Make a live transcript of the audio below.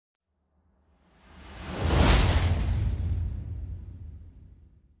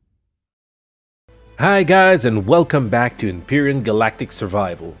Hi guys, and welcome back to Empyrion Galactic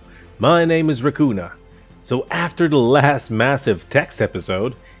Survival. My name is Rakoona. So after the last massive text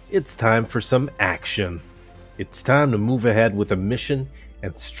episode, it's time for some action. It's time to move ahead with a mission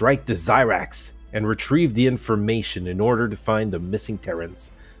and strike the Zirax and retrieve the information in order to find the missing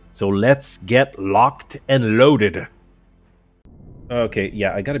Terrans. So let's get locked and loaded. Okay,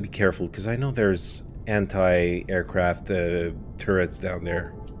 yeah, I gotta be careful because I know there's anti-aircraft turrets down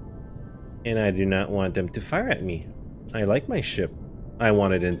there. And I do not want them to fire at me. I like my ship. I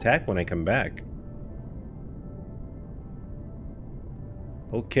want it intact when I come back.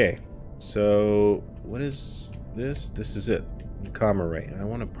 Okay, so what is this? This is it. Comma ray. I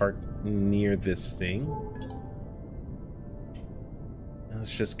want to park near this thing.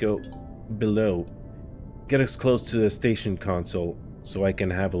 Let's just go below. Get us close to the station console so I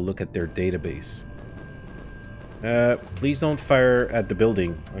can have a look at their database. Please don't fire at the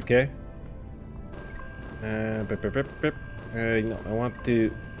building, okay? No, I want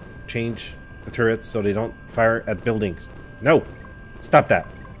to change the turrets so they don't fire at buildings. No! Stop that!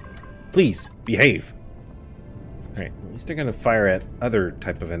 Please, behave! Alright, at least they're gonna fire at other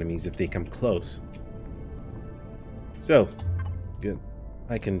type of enemies if they come close. So, good.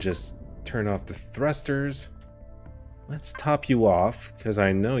 I can just turn off the thrusters. Let's top you off, because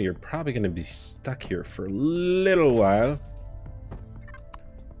I know you're probably gonna be stuck here for a little while.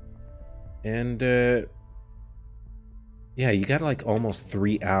 And, yeah, you got like almost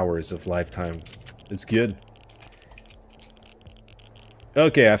 3 hours of lifetime. It's good.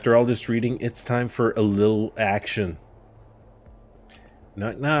 Okay, after all this reading, it's time for a little action.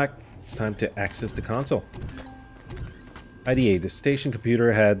 Knock knock. It's time to access the console. IDA, the station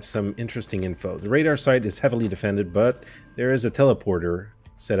computer had some interesting info. The radar site is heavily defended, but there is a teleporter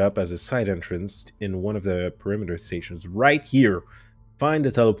set up as a side entrance in one of the perimeter stations right here. Find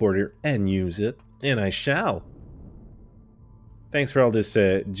the teleporter and use it, and I shall. Thanks for all this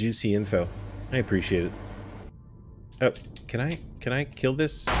juicy info. I appreciate it. Oh, can I kill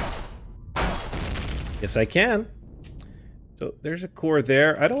this? Yes, I can. So there's a core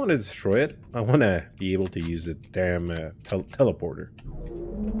there. I don't want to destroy it. I want to be able to use a damn teleporter.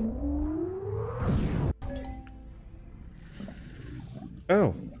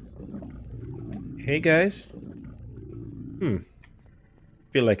 Oh. Hey guys.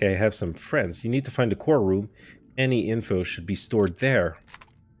 Feel like I have some friends. You need to find the core room. Any info should be stored there.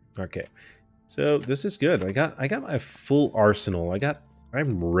 Okay, so this is good. I got my full arsenal.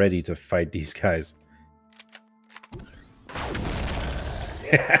 I'm ready to fight these guys.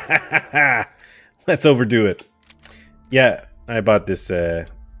 Let's overdo it. Yeah, I bought this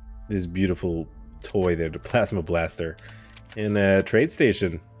this beautiful toy there, the plasma blaster, in a trade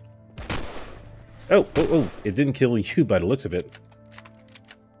station. Oh, it didn't kill you by the looks of it.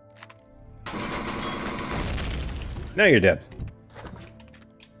 Now you're dead.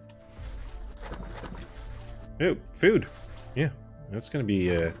 Oh, food. Yeah, that's gonna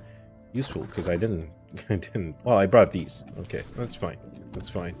be useful because I didn't. Well, I brought these. Okay, that's fine. That's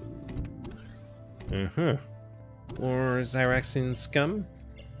fine. Or Zirax in scum.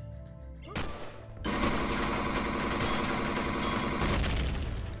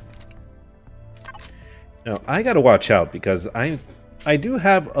 Now I gotta watch out because I do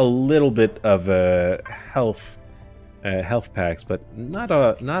have a little bit of health packs, but not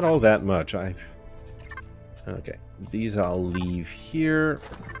all that much. Okay, these I'll leave here.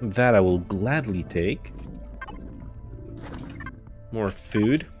 That I will gladly take. More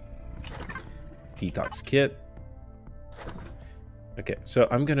food. Detox kit. Okay, so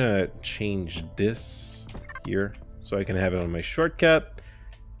I'm gonna change this here so I can have it on my shortcut.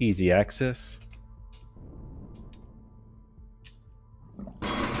 Easy access.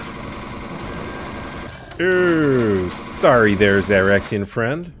 Ooh, sorry there, Ziraxian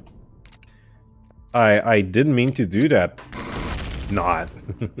friend. I didn't mean to do that. Not.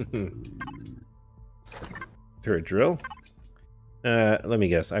 Turret drill. Let me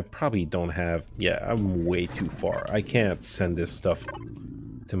guess. I probably don't have... Yeah, I'm way too far. I can't send this stuff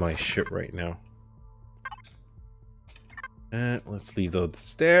to my ship right now. Let's leave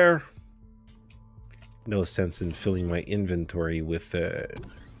those there. No sense in filling my inventory with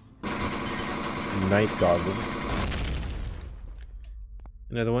night goggles.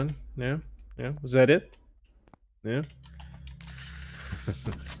 Another one? No? Yeah? Was that it? Yeah?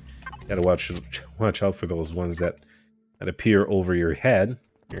 Gotta watch out for those ones that appear over your head.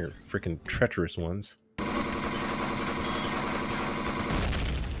 Your freaking treacherous ones.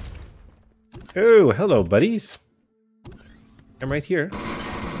 Oh, hello, buddies. I'm right here.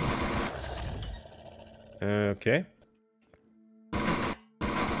 Okay.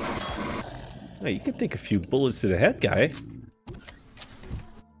 Hey, you can take a few bullets to the head, guy.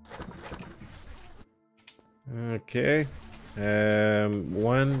 Okay.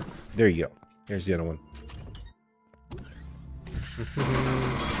 One. There you go. There's the other one.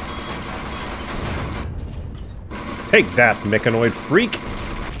 Take that, mechanoid freak!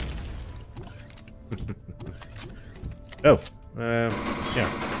 Oh, yeah.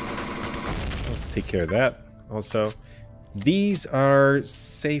 Let's take care of that. Also, these are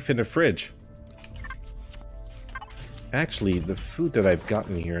safe in the fridge. Actually, the food that I've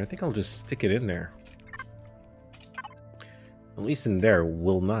gotten here, I think I'll just stick it in there. At least in there,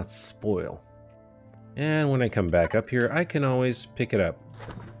 will not spoil. And when I come back up here, I can always pick it up.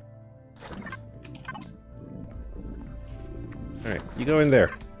 Alright, you go in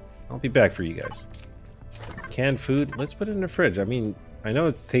there. I'll be back for you guys. Canned food, let's put it in the fridge. I mean, I know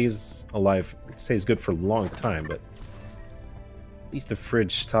it stays alive, it stays good for a long time, but at least the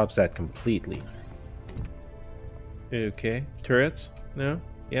fridge stops that completely. Okay, turrets? No?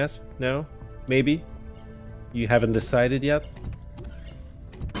 Yes? No? Maybe? You haven't decided yet?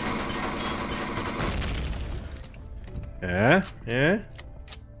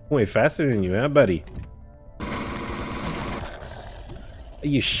 Way faster than you, huh, buddy?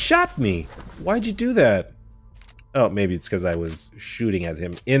 You shot me! Why'd you do that? Oh, maybe it's because I was shooting at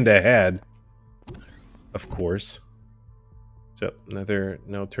him in the head. Of course. So,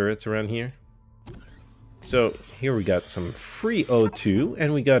 no turrets around here. So, here we got some free O2,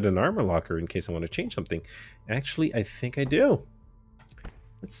 and we got an armor locker in case I want to change something. Actually, I think I do.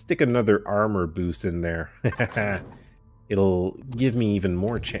 Let's stick another armor boost in there. It'll give me even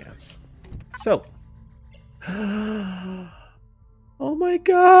more chance. So. Oh my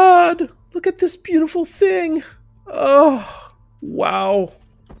god! Look at this beautiful thing! Oh, wow.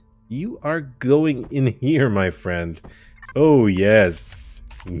 You are going in here, my friend. Oh, yes.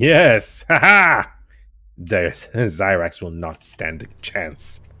 Yes! Haha! There's Zirax will not stand a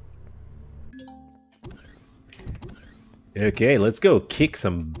chance. Okay, let's go kick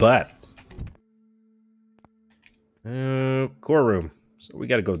some butt. Core room. So we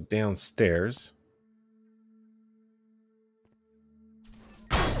gotta go downstairs.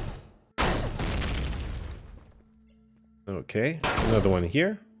 Okay, another one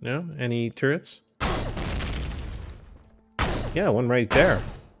here. No? Any turrets? Yeah, one right there.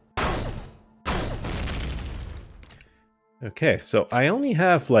 Okay, so I only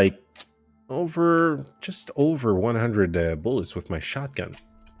have like just over 100 bullets with my shotgun.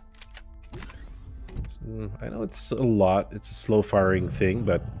 So, I know it's a lot. It's a slow firing thing,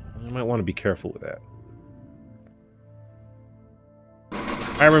 but I might want to be careful with that.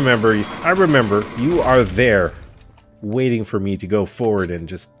 I remember you are there waiting for me to go forward and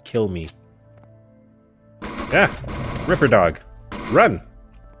just kill me. Ah, Ripper Dog, run!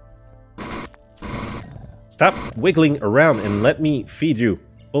 Stop wiggling around and let me feed you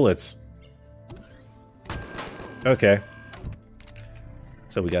bullets. Okay.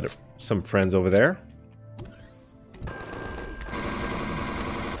 So we got some friends over there.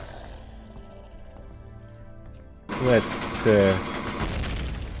 Let's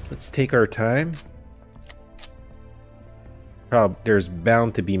take our time. There's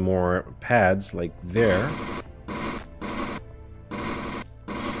bound to be more pads like there.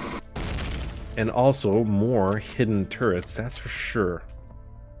 And also more hidden turrets, that's for sure.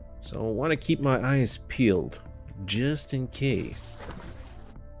 So I want to keep my eyes peeled, just in case.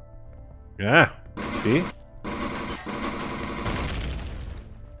 Ah, see?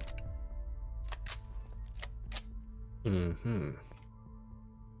 Mm-hmm.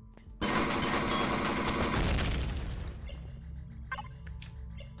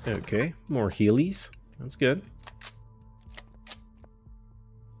 Okay, more healies. That's good.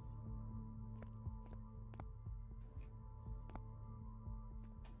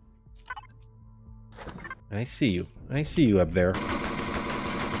 I see you. I see you up there.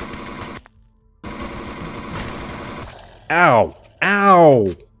 Ow! Ow!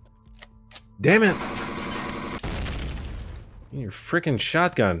 Damn it! Your frickin'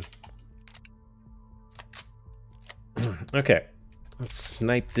 shotgun. Okay. Let's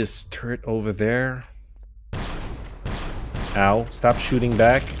snipe this turret over there. Ow. Stop shooting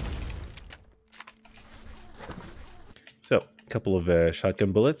back. So, a couple of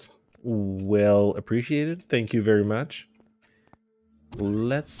shotgun bullets. Well appreciated. Thank you very much.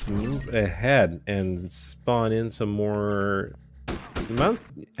 Let's move ahead and spawn in some more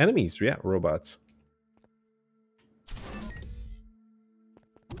enemies. Yeah, robots.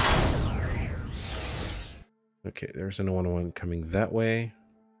 Okay, there's another one coming that way.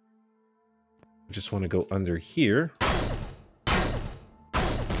 I just want to go under here.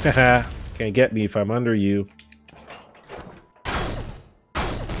 Haha. Can't get me if I'm under you.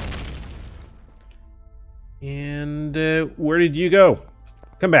 And where did you go?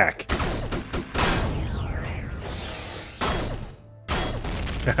 Come back.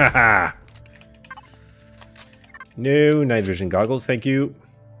 Haha. No night vision goggles, thank you.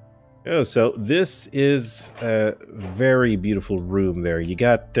 Oh, so this is a very beautiful room there. You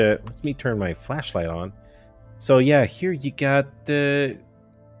got, let me turn my flashlight on. So yeah, here you got,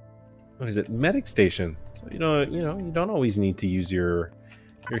 what is it, medic station. So you don't always need to use your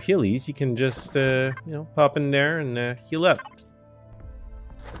healies. You can just, pop in there and heal up.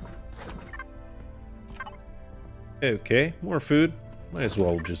 Okay, more food. Might as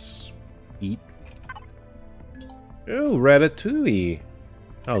well just eat. Oh, ratatouille.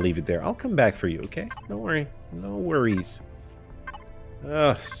 I'll leave it there. I'll come back for you, okay? Don't worry. No worries.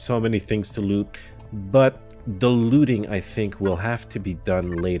 So many things to loot. But the looting, I think, will have to be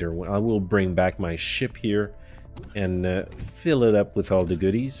done later. I will bring back my ship here and fill it up with all the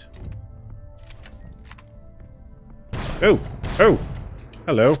goodies. Oh! Oh!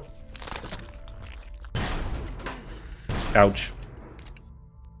 Hello. Ouch.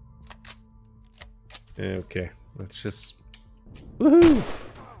 Okay, let's just... Woohoo!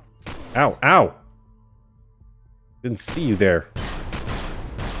 Ow, ow! Didn't see you there.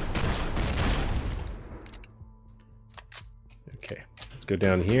 Okay, let's go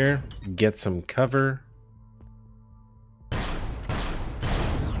down here, get some cover. Or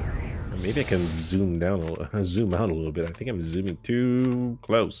maybe I can zoom down zoom out a little bit. I think I'm zooming too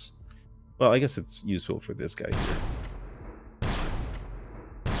close. Well, I guess it's useful for this guy here.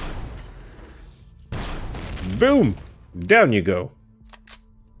 Boom! Down you go.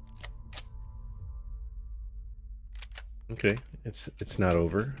 Okay, it's not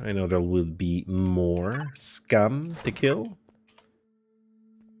over. I know there will be more scum to kill.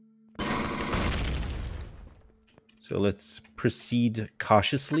 So let's proceed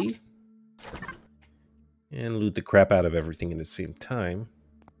cautiously and loot the crap out of everything at the same time.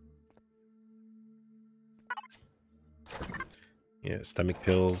 Yeah, stomach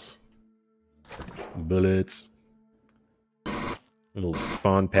pills. Bullets. Little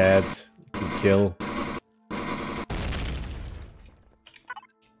spawn pads. You can kill.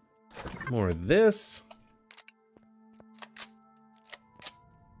 More of this.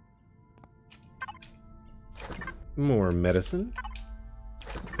 More medicine.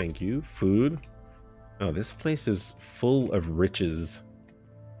 Thank you. Food. Oh, this place is full of riches.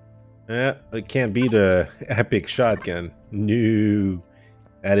 It can't be the epic shotgun. No.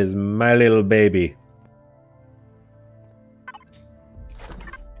 That is my little baby.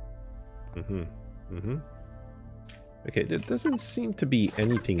 Okay, there doesn't seem to be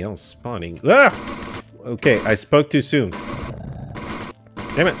anything else spawning. Ah! Okay, I spoke too soon.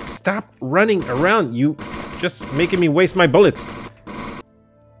 Damn it, stop running around. You just making me waste my bullets.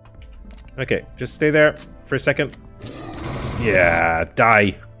 Okay, just stay there for a second. Yeah,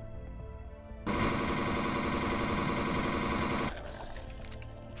 die.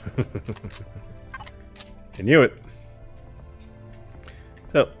 I knew it.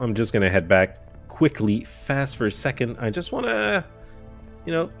 So, I'm just gonna head back quickly, fast for a second. I just want to,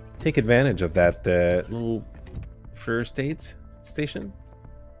 take advantage of that little first aid station.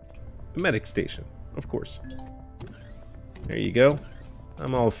 Medic station, of course. There you go.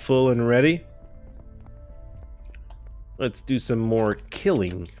 I'm all full and ready. Let's do some more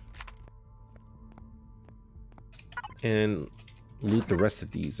killing. And loot the rest of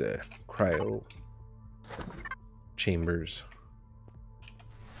these cryo chambers.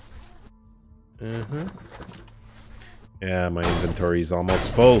 Yeah, my inventory's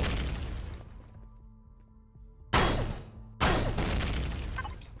almost full.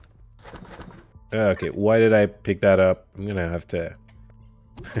 Okay, why did I pick that up? I'm gonna have to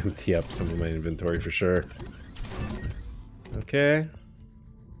empty up some of my inventory for sure. Okay.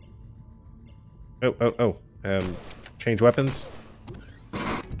 Oh. Change weapons.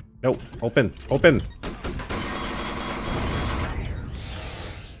 No, open.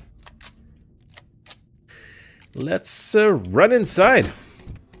 Let's run inside.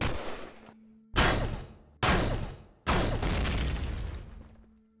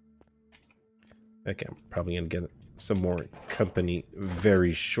 Okay, I'm probably gonna get some more company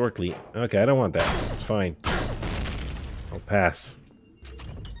very shortly. Okay, I don't want that. It's fine. I'll pass.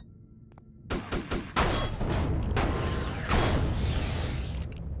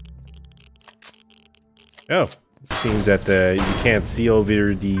 Oh, it seems that you can't see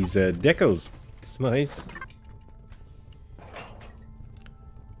over these decos. It's nice.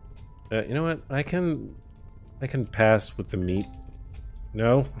 You know what? I can pass with the meat.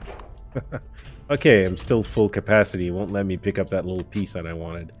 No? Okay, I'm still full capacity. It won't let me pick up that little piece that I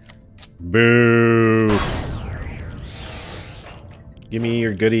wanted. Boo! Give me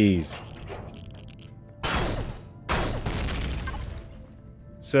your goodies.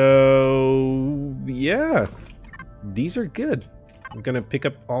 So, yeah. These are good. I'm gonna pick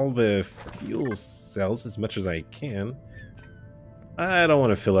up all the fuel cells as much as I can. I don't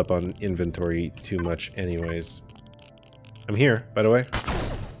want to fill up on inventory too much anyways. I'm here, by the way.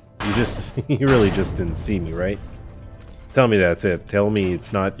 You really just didn't see me, right? Tell me that's it. Tell me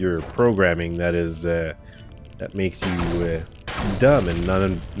it's not your programming that is, that makes you, dumb and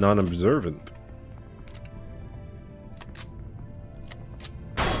non-observant.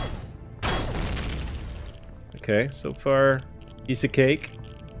 Okay, so far, piece of cake.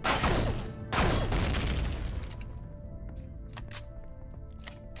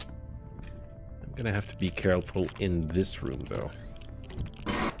 I'm gonna have to be careful in this room, though.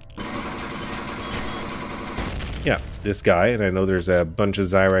 Yeah, this guy, and I know there's a bunch of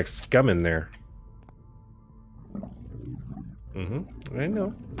Zirax scum in there. I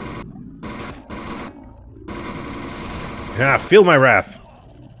know. Ah, feel my wrath!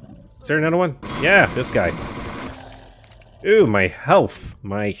 Is there another one? Yeah, this guy. Ooh, my health.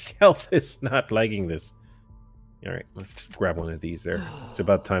 My health is not liking this. Alright, let's grab one of these there. It's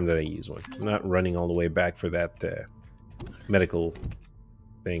about time that I use one. I'm not running all the way back for that medical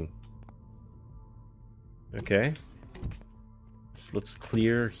thing. Okay. This looks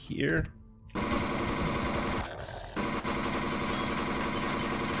clear here.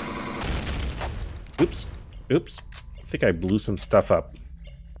 Oops. Oops. I think I blew some stuff up.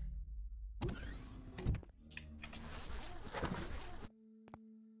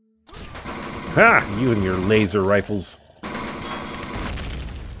 Ha! You and your laser rifles.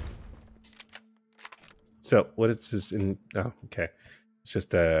 So, what is this in... Oh, okay. It's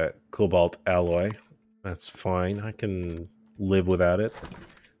just a cobalt alloy. That's fine. I can live without it.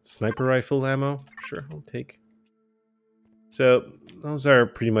 Sniper rifle ammo? Sure, I'll take. So, those are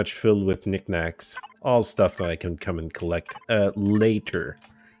pretty much filled with knickknacks. All stuff that I can come and collect later.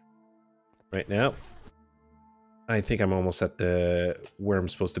 Right now, I think I'm almost at the where I'm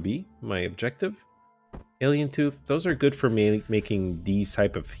supposed to be. My objective. Alien tooth. Those are good for making these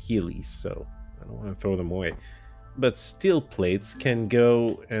type of healies, so I don't want to throw them away. But steel plates can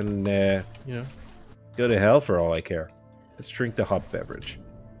go and, you know, go to hell for all I care. Let's drink the hot beverage.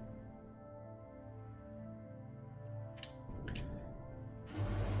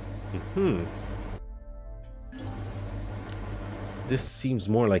 This seems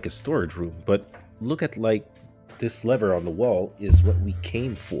more like a storage room, but look at, like, this lever on the wall is what we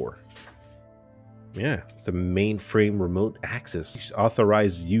came for. Yeah, it's the mainframe remote access.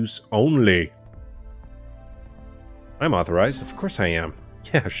 Authorized use only. I'm authorized. Of course I am.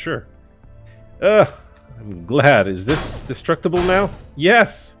 Yeah, sure. I'm glad. Is this destructible now?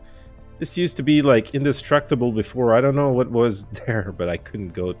 Yes! This used to be, like, indestructible before. I don't know what was there, but I couldn't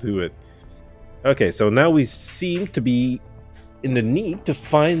go to it. Okay, so now we seem to be in the need to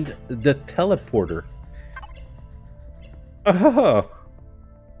find the teleporter. Oh!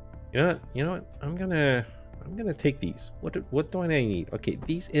 You know what? I'm gonna take these. What do I need? Okay,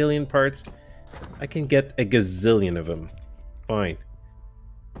 these alien parts, I can get a gazillion of them. Fine.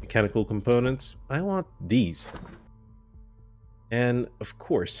 Mechanical components, I want these. And of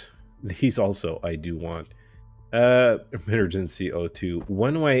course, these also I do want. Emergency O2.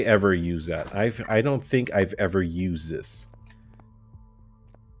 When do I ever use that? I don't think I've ever used this.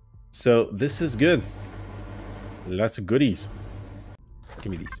 So this is good. Lots of goodies.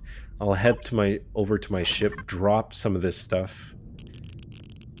 Give me these. I'll head to over to my ship, drop some of this stuff,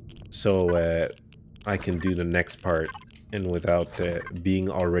 so I can do the next part, and without being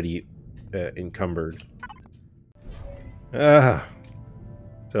already encumbered. So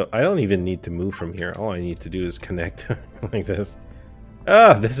I don't even need to move from here. All I need to do is connect like this.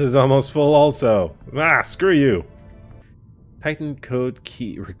 This is almost full also. Screw you. Titan code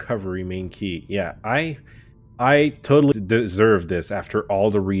key recovery main key. Yeah, I totally deserve this after all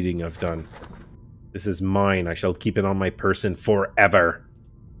the reading I've done. This is mine. I shall keep it on my person forever.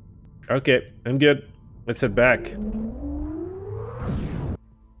 Okay, I'm good. Let's head back.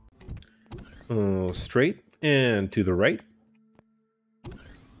 Straight and to the right.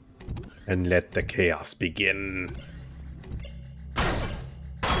 And let the chaos begin.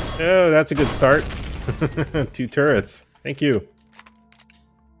 Oh, that's a good start. 2 turrets. Thank you.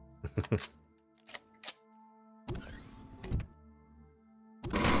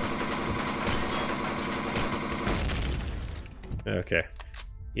 Okay.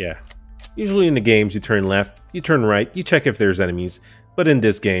 Yeah. Usually in the games, you turn left, you turn right, you check if there's enemies. But in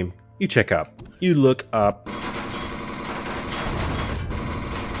this game, You check up. You look up.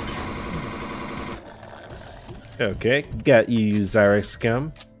 Okay, got you, Zirax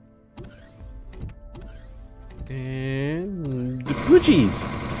scum. And the Poochies.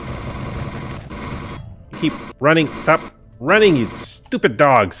 Keep running. Stop running, you stupid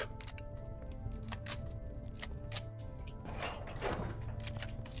dogs.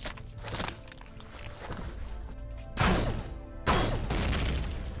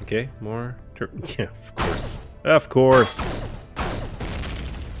 Okay, more. Yeah, of course. Of course.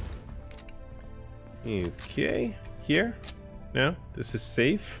 Okay, here. No, this is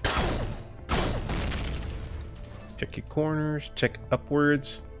safe. Check your corners, check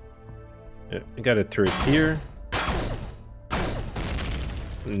upwards. I got a turret here.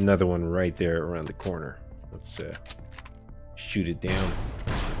 Another one right there around the corner. Let's shoot it down.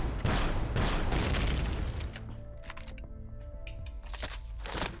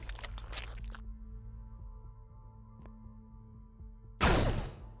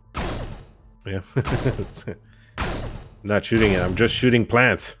 Yeah, not shooting it, I'm just shooting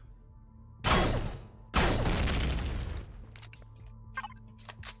plants.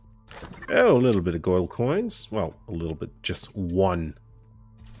 Oh, a little bit of gold coins. Well, a little bit, just one.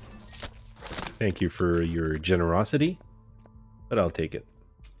 Thank you for your generosity, but I'll take it.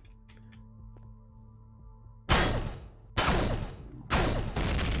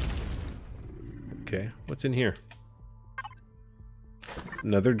 Okay, what's in here?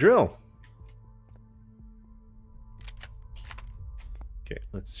 Another drill. Okay,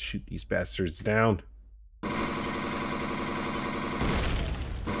 let's shoot these bastards down.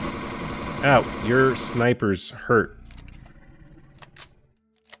 Ow, your snipers hurt.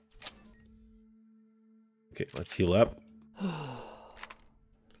 Okay, let's heal up.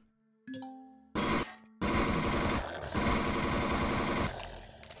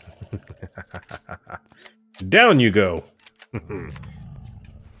 Down you go.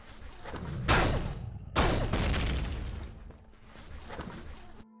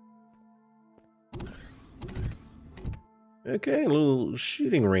 Okay, a little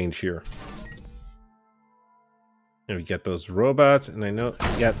shooting range here. And we got those robots, and I know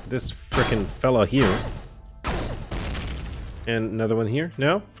we got this frickin' fella here. And another one here.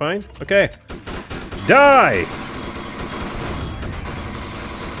 No? Fine? Okay. Die!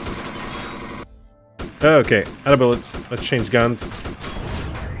 Okay, out of bullets. Let's change guns.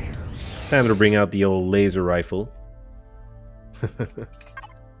 It's time to bring out the old laser rifle.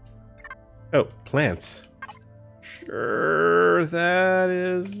 Oh, plants. Sure, that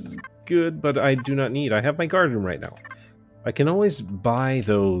is good, but I do not need. I have my garden right now. I can always buy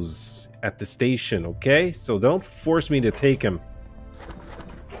those at the station, okay? So don't force me to take them.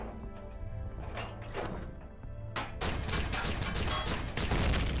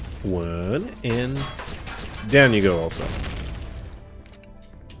 One, and down you go also.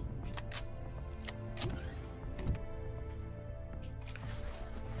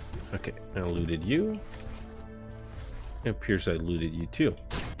 Okay, I looted you. It appears I looted you too.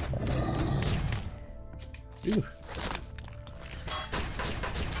 Ooh.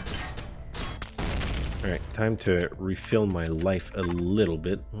 Alright, time to refill my life a little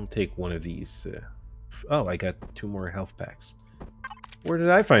bit. I'll take one of these. Oh, I got 2 more health packs. Where did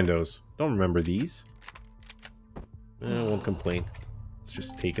I find those? Don't remember these. I won't complain. Let's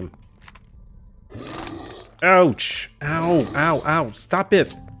just take them. Ouch! Ow! Ow! Ow! Stop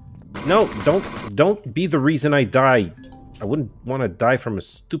it! No! Don't be the reason I die. I wouldn't want to die from a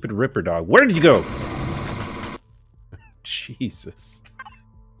stupid ripper dog. Where did you go? Jesus.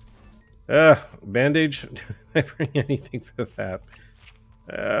 Bandage? Did I bring anything for that?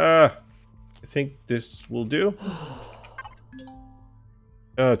 I think this will do.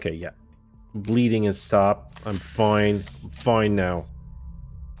 Okay, yeah. Bleeding has stopped. I'm fine. I'm fine now.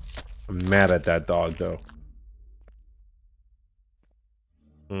 I'm mad at that dog, though.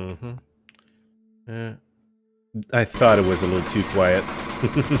 Mm-hmm. I thought it was a little too quiet.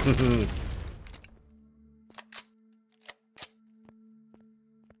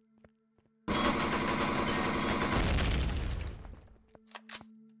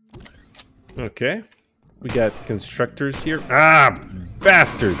 Okay. We got constructors here. Ah,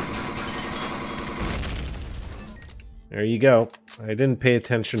 bastard! There you go. I didn't pay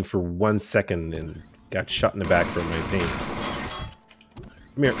attention for 1 second and got shot in the back from my pain.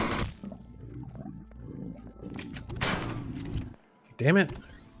 Come here. Damn it.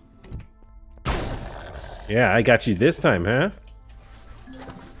 Yeah, I got you this time, huh?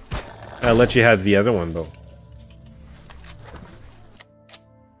 I'll let you have the other one, though.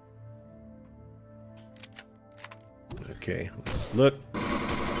 Okay, let's look.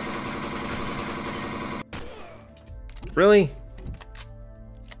 Really?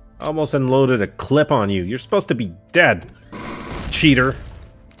 Almost unloaded a clip on you. You're supposed to be dead, cheater.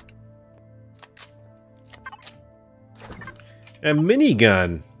 A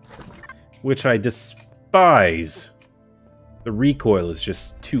minigun, which I despise. The recoil is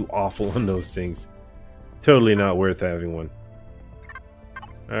just too awful on those things. Totally not worth having one.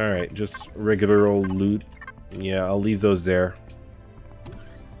 Alright, just regular old loot. Yeah, I'll leave those there.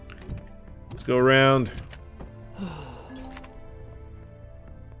 Let's go around.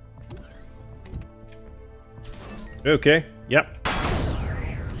 Okay, yep.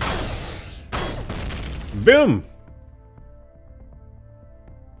 Boom!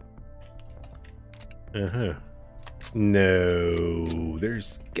 Uh-huh. No,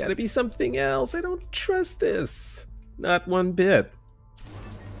 there's gotta be something else. I don't trust this. Not one bit.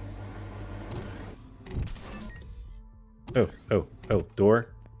 Oh,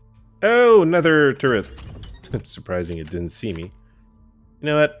 door. Oh, another turret. It's surprising it didn't see me. You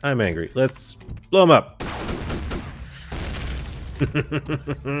know what? I'm angry. Let's blow him up.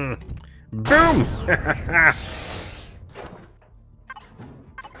 Boom!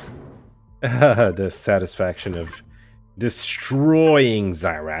 The satisfaction of destroying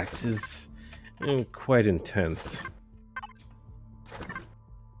Zirax is quite intense.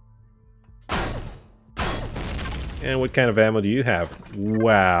 And what kind of ammo do you have?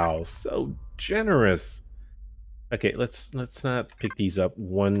 Wow, so generous. Okay, let's not pick these up.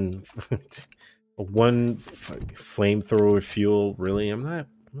 One flamethrower fuel. Really, I'm not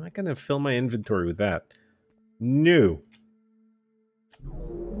gonna fill my inventory with that. No.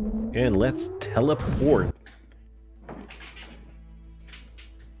 And let's teleport.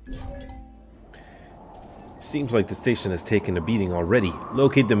 Seems like the station has taken a beating already.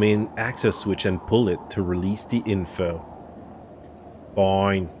 Locate the main access switch and pull it to release the info.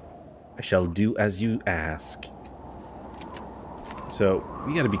 Fine. I shall do as you ask. So,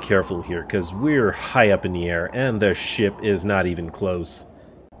 we gotta be careful here, because we're high up in the air, and the ship is not even close.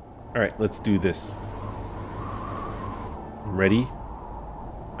 Alright, let's do this. I'm ready.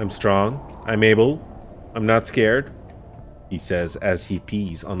 I'm strong. I'm able. I'm not scared, he says as he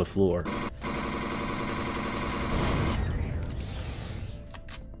pees on the floor.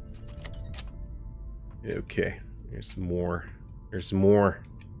 Okay, there's more. There's more.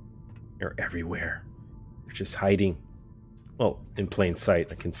 They're everywhere. They're just hiding. Well, in plain sight.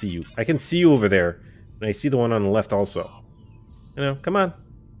 I can see you. I can see you over there. And I see the one on the left also. You know, come on.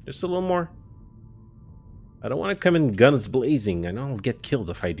 Just a little more. I don't want to come in guns blazing. I know I'll get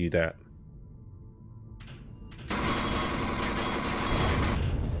killed if I do that.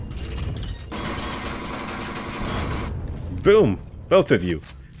 Boom! Both of you.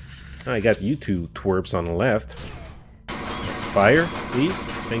 I got you two twerps on the left. Fire, please.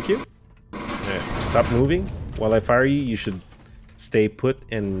 Thank you. Stop moving. While I fire you, you should stay put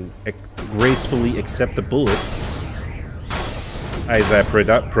and gracefully accept the bullets as I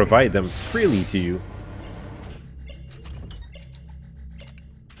provide them freely to you.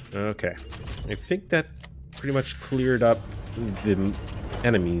 Okay. I think that pretty much cleared up the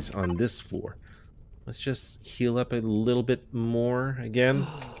enemies on this floor. Let's just heal up a little bit more again.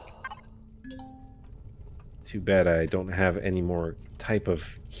 Too bad I don't have any more type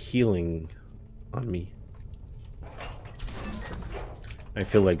of healing on me. I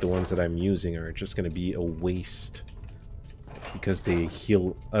feel like the ones that I'm using are just going to be a waste because they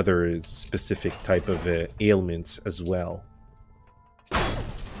heal other specific type of ailments as well.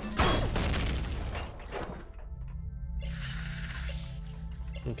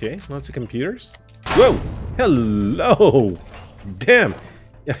 Okay, lots of computers. Whoa! Hello! Damn!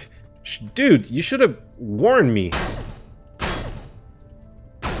 Dude, you should have warned me.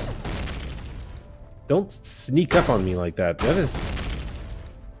 Don't sneak up on me like that. That is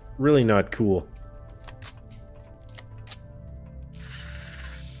really not cool.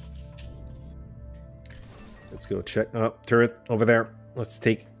 Let's go check. Oh, turret over there. Let's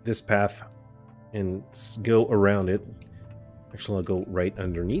take this path and go around it. Actually, I'll go right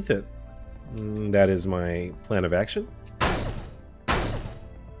underneath it. That is my plan of action.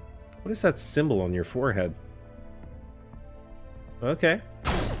 What is that symbol on your forehead? Okay.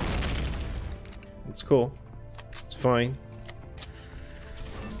 It's cool. It's fine.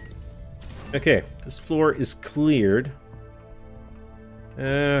 Okay, this floor is cleared.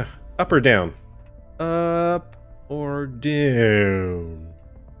 Up or down? Up or down?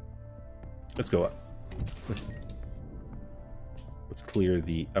 Let's go up. Let's clear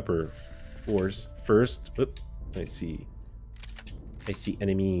the upper floors first. Oop, I see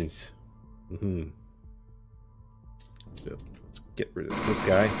enemies. So let's get rid of this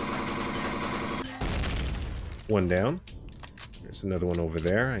guy. one down. There's another one over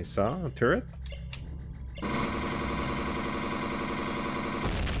there. I saw a turret.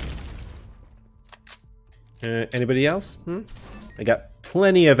 Anybody else? I got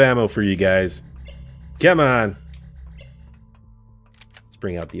plenty of ammo for you guys. Come on. Let's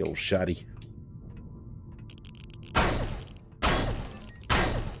bring out the old shotty.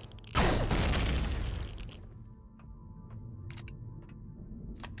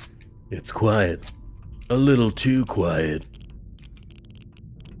 It's quiet. A little too quiet.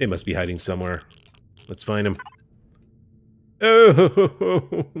 They must be hiding somewhere. Let's find them.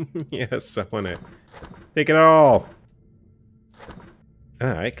 Oh, yes, I want to take it all.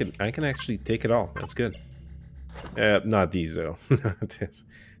 Ah, I can actually take it all. That's good. Not these though.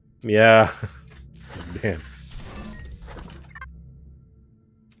 Yeah. Damn.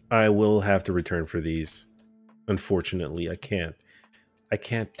 I will have to return for these. Unfortunately, I can't. I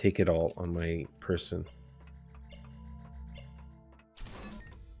can't take it all on my person.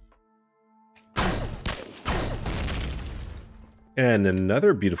 And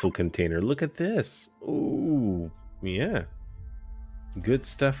another beautiful container. Look at this. Ooh, yeah. Good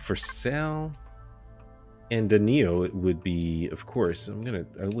stuff for sale. And the Neo it would be, of course,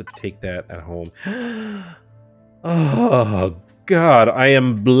 I would take that at home. Oh, God, I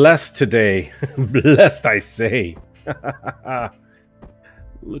am blessed today. Blessed, I say.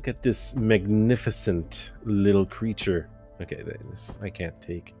 Look at this magnificent little creature. Okay, this I can't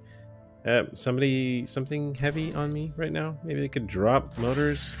take. Something heavy on me right now? Maybe they could drop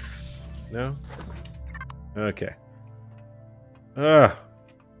motors? No? Okay.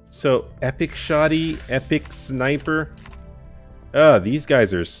 So epic shoddy, epic sniper. These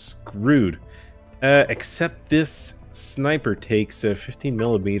guys are screwed. Except this sniper takes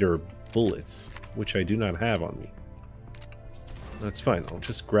 15mm bullets, which I do not have on me. That's fine. I'll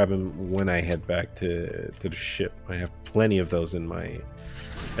just grab him when I head back to the ship. I have plenty of those in my...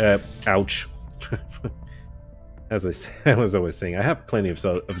 ouch. As I was always saying, I have plenty of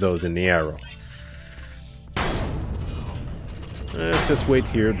those in the arrow. Just wait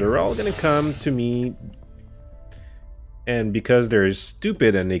here. They're all gonna come to me. And because they're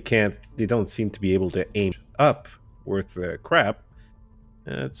stupid and they don't seem to be able to aim up worth crap,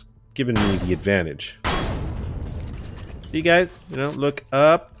 it's giving me the advantage. See, guys? You know, look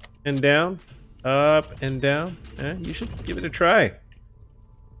up and down, up and down. You should give it a try.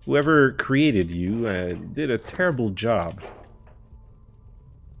 Whoever created you did a terrible job.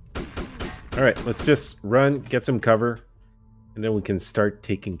 Alright, let's just run, get some cover, and then we can start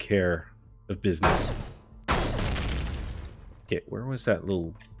taking care of business. Okay, where was that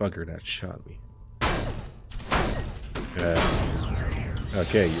little bugger that shot me?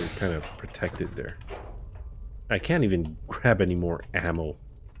 Okay, you're kind of protected there. I can't even grab any more ammo.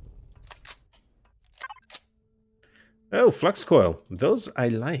 Oh, flux coil. Those I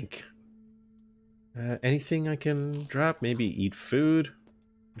like. Anything I can drop? Maybe eat food?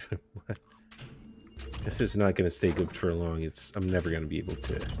 This is not going to stay good for long. I'm never going to be able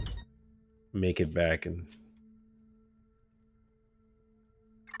to make it back. And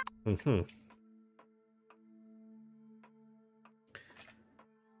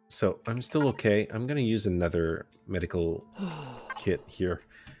So I'm still okay. I'm going to use another medical kit here.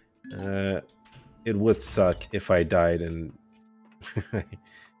 It would suck if I died and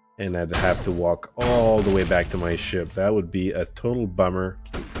and I'd have to walk all the way back to my ship. That would be a total bummer.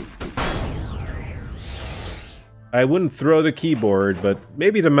 I wouldn't throw the keyboard, but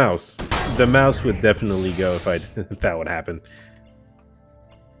maybe the mouse. The mouse would definitely go if that would happen.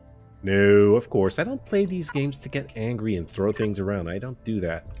 No, of course. I don't play these games to get angry and throw things around. I don't do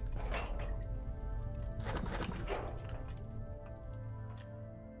that.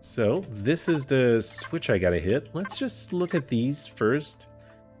 So, this is the switch I gotta hit. Let's just look at these first.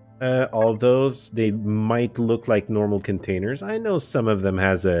 All of those, they might look like normal containers. I know some of them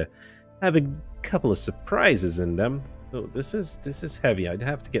have a couple of surprises in them. So this is heavy. I'd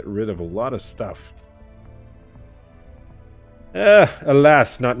have to get rid of a lot of stuff.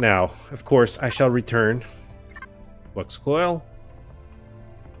 Alas, not now. Of course, I shall return. Flux coil.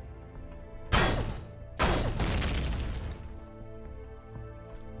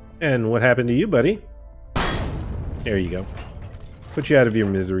 And what happened to you, buddy? There you go. Put you out of your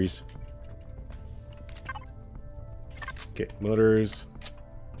miseries. Okay, motors.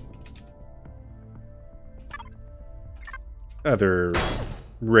 Other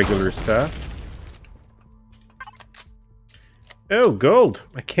regular stuff. Oh, gold!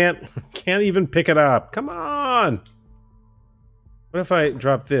 I can't even pick it up. Come on! What if I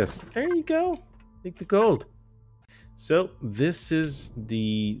drop this? There you go. Take the gold. So, this is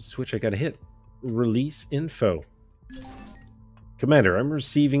the switch I gotta hit. release info. Commander, I'm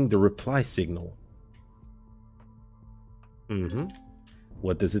receiving the reply signal.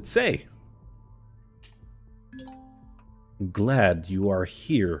 What does it say? Glad you are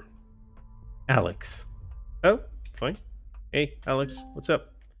here, Alex. Oh, fine. Hey, Alex, what's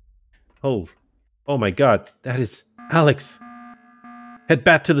up? Oh my god, that is Alex. Head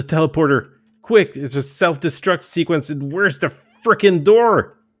back to the teleporter. Quick, it's a self-destruct sequence, and where's the frickin'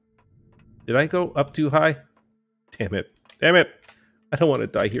 door? Did I go up too high? Damn it. Damn it. I don't want to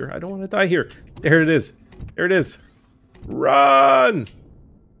die here. I don't want to die here. There it is. There it is. Run!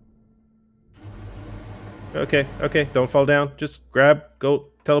 Okay, okay, don't fall down. Just grab, go,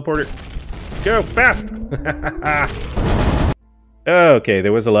 teleporter. Go, fast! Okay,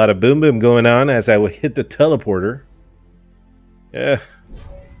 there was a lot of boom boom going on as I would hit the teleporter.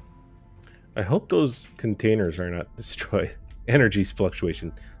 I hope those containers are not destroyed. Energy's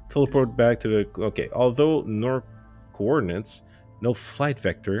fluctuation. Teleport back to the... Okay, although no coordinates, no flight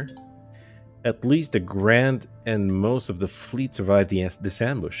vector, at least the Grand and most of the fleet survived this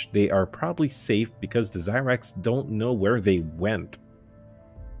ambush. They are probably safe because the Zirax don't know where they went.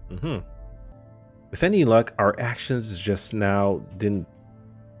 With any luck, our actions just now didn't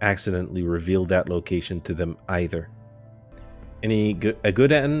accidentally reveal that location to them either. A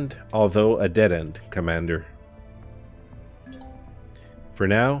good end, although a dead end, Commander. For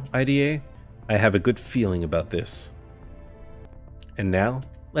now, IDA, I have a good feeling about this. And now,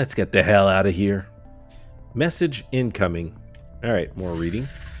 let's get the hell out of here. Message incoming. Alright, more reading.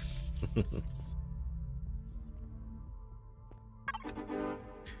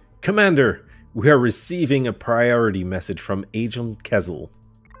 Commander, we are receiving a priority message from Agent Kezel.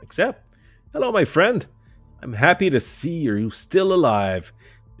 Accept. Hello, my friend. I'm happy to see you still alive.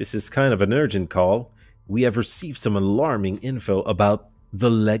 This is kind of an urgent call. We have received some alarming info about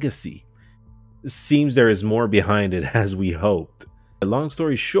the Legacy. It seems there is more behind it as we hoped. Long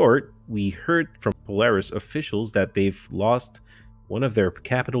story short, we heard from Polaris officials that they've lost one of their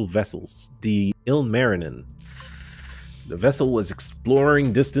capital vessels, the Ilmarinen. The vessel was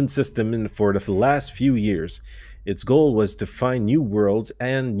exploring distant systems for the last few years. Its goal was to find new worlds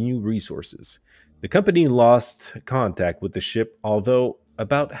and new resources. The company lost contact with the ship, although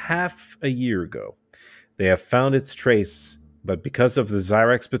about half a year ago. They have found its trace, but because of the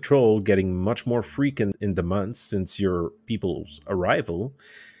Zirax patrol getting much more frequent in the months since your people's arrival,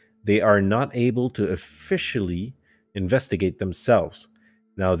 they are not able to officially investigate themselves.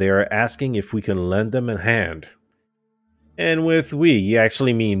 Now they are asking if we can lend them a hand. And with we, you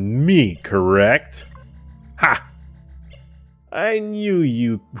actually mean me, correct? Ha! I knew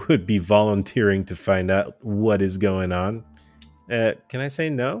you would be volunteering to find out what is going on. Can I say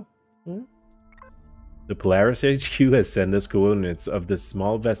no? The Polaris HQ has sent us coordinates of the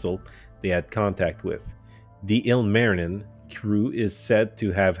small vessel they had contact with. The Ilmarinen crew is said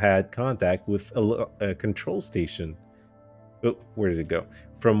to have had contact with a control station. Oh, where did it go?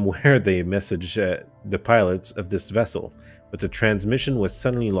 From where they messaged the pilots of this vessel. But the transmission was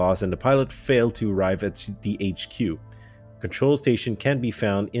suddenly lost and the pilot failed to arrive at the HQ. Control station can be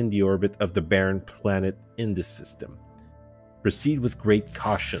found in the orbit of the barren planet in this system. Proceed with great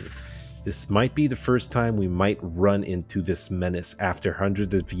caution. This might be the first time we might run into this menace after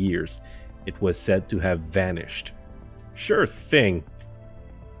hundreds of years. It was said to have vanished. Sure thing.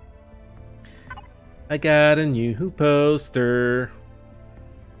 I got a new poster.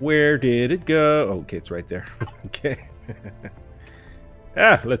 Where did it go? Okay, it's right there. Okay.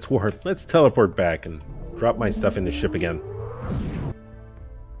 Let's warp. Let's teleport back and drop my stuff in the ship again.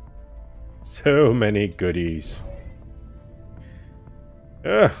 So many goodies.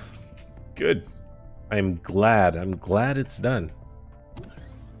 Good. I'm glad it's done.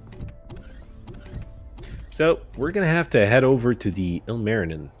 So, we're gonna have to head over to the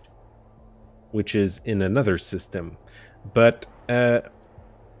Ilmarinen, which is in another system. But,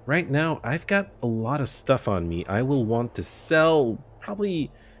 right now, I've got a lot of stuff on me. I will want to sell, probably,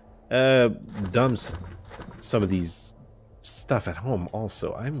 dump some of these stuff at home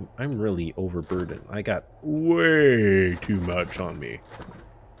also. I'm really overburdened. I got way too much on me.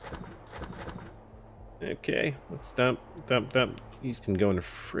 Okay, let's dump. These can go in the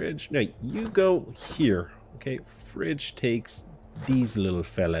fridge. No, you go here. Okay, fridge takes these little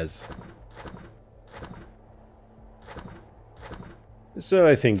fellas. So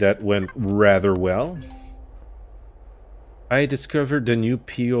I think that went rather well. I discovered the new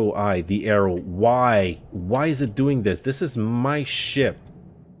POI, the Arrow. Why? Why is it doing this? This is my ship.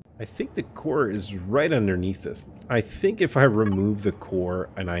 I think the core is right underneath this. I think if I remove the core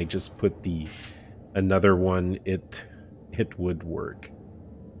and I just put the another one, it would work.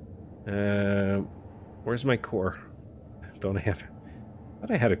 Where's my core? Don't I have... I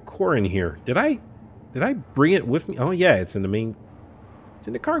thought I had a core in here. Did I bring it with me? Oh yeah, it's in the main... It's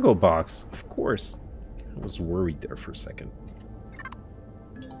in the cargo box. Of course. I was worried there for a second.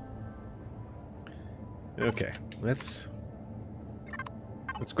 Okay, let's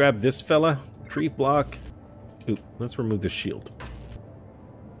grab this fella. Retrieve block. Ooh, let's remove the shield.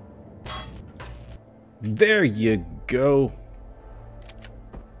 There you go.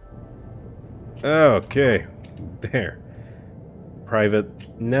 Okay, there.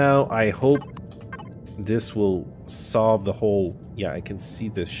 Private. Now I hope this will solve the whole... Yeah, I can see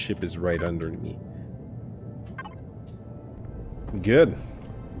the ship is right under me. Good.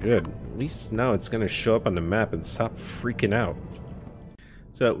 Good. At least now it's going to show up on the map and stop freaking out.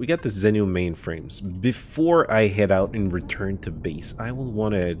 So we got the Xenu Mainframes. Before I head out and return to base, I will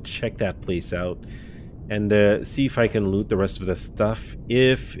want to check that place out and see if I can loot the rest of the stuff,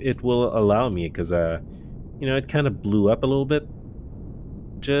 if it will allow me, because, you know, it kind of blew up a little bit.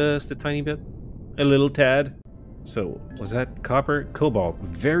 Just a tiny bit. A little tad. So, was that copper? Cobalt.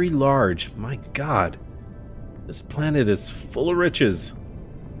 Very large. My god. This planet is full of riches.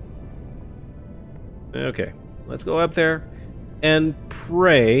 Okay, let's go up there and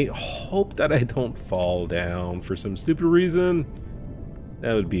pray, hope that I don't fall down for some stupid reason.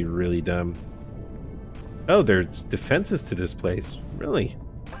 That would be really dumb. Oh, there's defenses to this place. Really?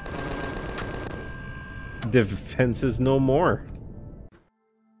 Defenses no more.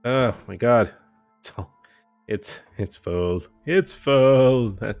 Oh my god. It's full. It's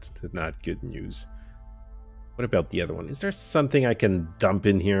full. That's not good news. What about the other one? Is there something I can dump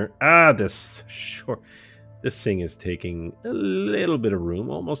in here? Ah, this thing is taking a little bit of room,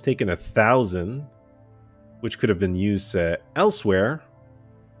 almost taking 1,000, which could have been used elsewhere.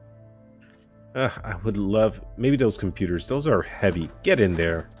 I would love... Maybe those computers, those are heavy. Get in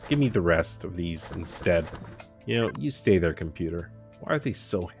there. Give me the rest of these instead. You know, you stay there, computer. Why are they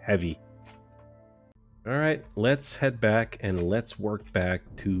so heavy? Alright, let's head back and let's work back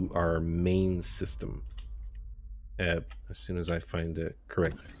to our main system. As soon as I find the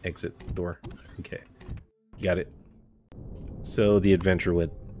correct exit door. Okay, got it. So the adventure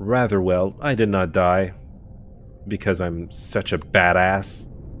went rather well. I did not die because I'm such a badass.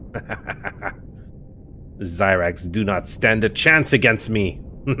 Zirax do not stand a chance against me.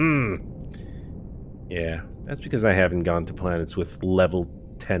 Yeah, that's because I haven't gone to planets with level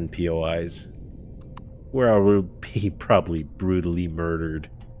 10 POIs, where I will be probably brutally murdered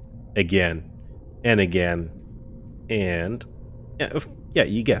again and again. And, yeah,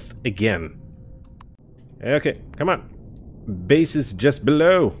 you guessed, again. Okay, come on. Base is just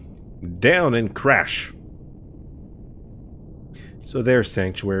below. Down and crash. So there's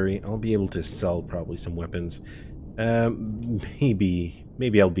Sanctuary. I'll be able to sell probably some weapons. Maybe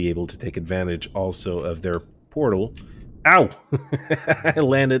I'll be able to take advantage also of their portal. Ow! I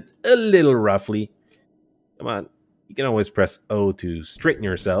landed a little roughly. Come on. You can always press O to straighten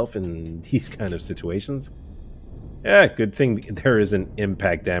yourself in these kind of situations. Yeah, good thing there isn't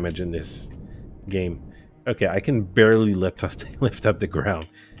impact damage in this game. Okay, I can barely lift up the ground.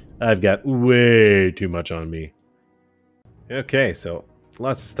 I've got way too much on me. Okay, so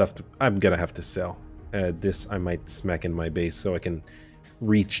lots of stuff I'm gonna have to sell. This I might smack in my base so I can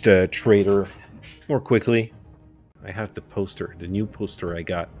reach the trader more quickly. I have the poster, the new poster I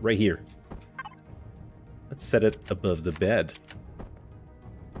got right here. Let's set it above the bed.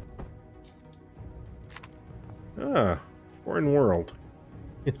 Ah, foreign world.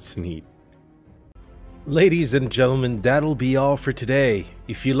 It's neat. Ladies and gentlemen, that'll be all for today.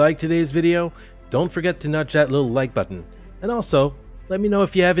 If you liked today's video, don't forget to nudge that little like button. And also, let me know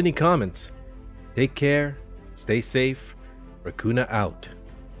if you have any comments. Take care, stay safe, Rakoona out.